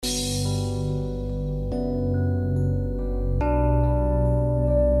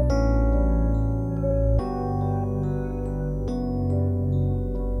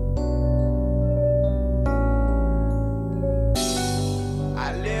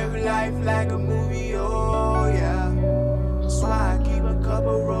live life like a movie, oh yeah. That's why I keep a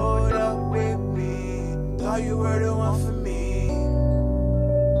couple rolled up with me. Thought you were the one for me.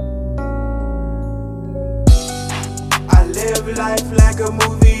 I live life like a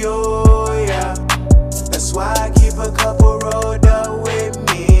movie, oh yeah. That's why I keep a couple rolled up with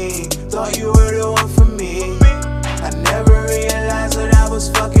me. Thought you were the one for me. I never realized that I was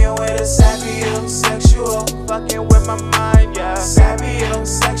fucking with a SapioSexual. Fucking with my mind, yeah.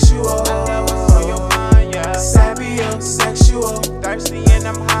 SapioSexual. I love what's on your mind, yeah. SapioSexual. Thirsty and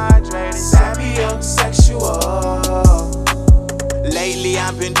I'm hydrated. SapioSexual. Lately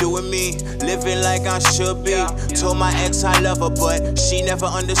I've been doing me, living like I should be. Told my ex I love her, but she never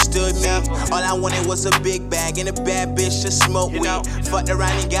understood me. All I wanted was a big bag and a bad bitch to smoke weed. Fucked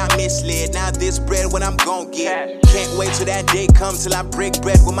around and got misled. Now this bread what I'm gon' get. Can't wait till that day comes, till I break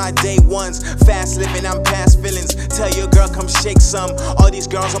bread with my day ones. Fast living, I'm past feelings. Tell your girl come shake some. All these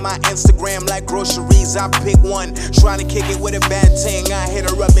girls on my Instagram like groceries, I pick one. Trying to kick it with a bad ting, I hit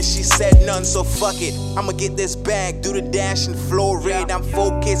her up and she said none. So fuck it, I'ma get this bag, do the dash and floor red. I'm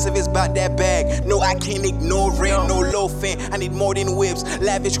focused if it's about that bag. No, I can't ignore it. No loafing, I need more than whips,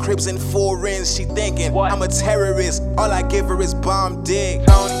 lavish cribs and foreigns. She thinking I'm a terrorist. All I give her is bomb dick.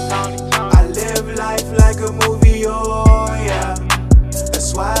 I live life like a movie, oh yeah.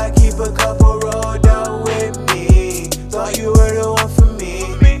 That's why I keep a couple rolled up with me. Thought you were the one for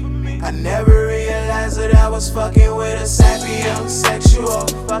me. I never realized that I was fucking with a SapioSexual.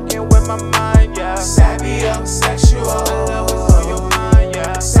 Fucking with my mind, yeah. SapioSexual. I love what's on your mind,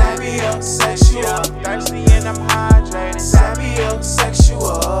 yeah. SapioSexual. Thirsty and I'm hydrated.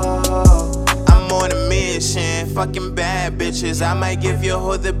 SapioSexual. I'm on a mission, fucking bad bitches. I might give your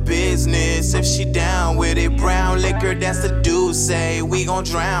hoe the business if she down with it. Brown liquor, that's the dude say. We gon'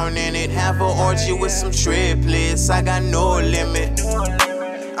 drown in it. Have an orgy with some triplets. I got no limit.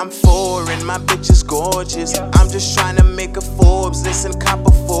 I'm foreign, my bitch is gorgeous. I'm just trying to make a Forbes list and cop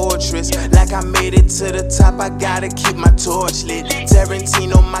a fortress. Like I made it to the top, I gotta keep my torch lit.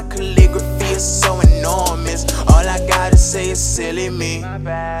 Tarantino, my calligraphy is so enormous. All I gotta say is silly me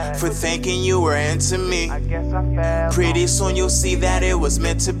for thinking you were into me. Pretty soon you'll see that it was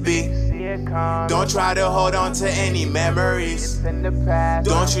meant to be. Don't try to hold on to any memories.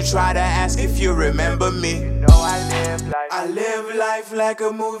 Don't you try to ask if you remember me. I live life like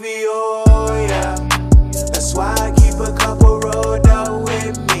a movie, oh yeah. That's why I keep a couple rolled up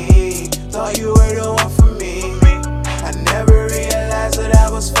with me. Thought you were the one for me. I never realized that I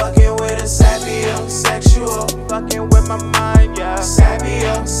was fucking with a SapioSexual. Fucking with my mind, yeah.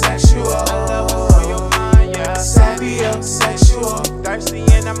 SapioSexual.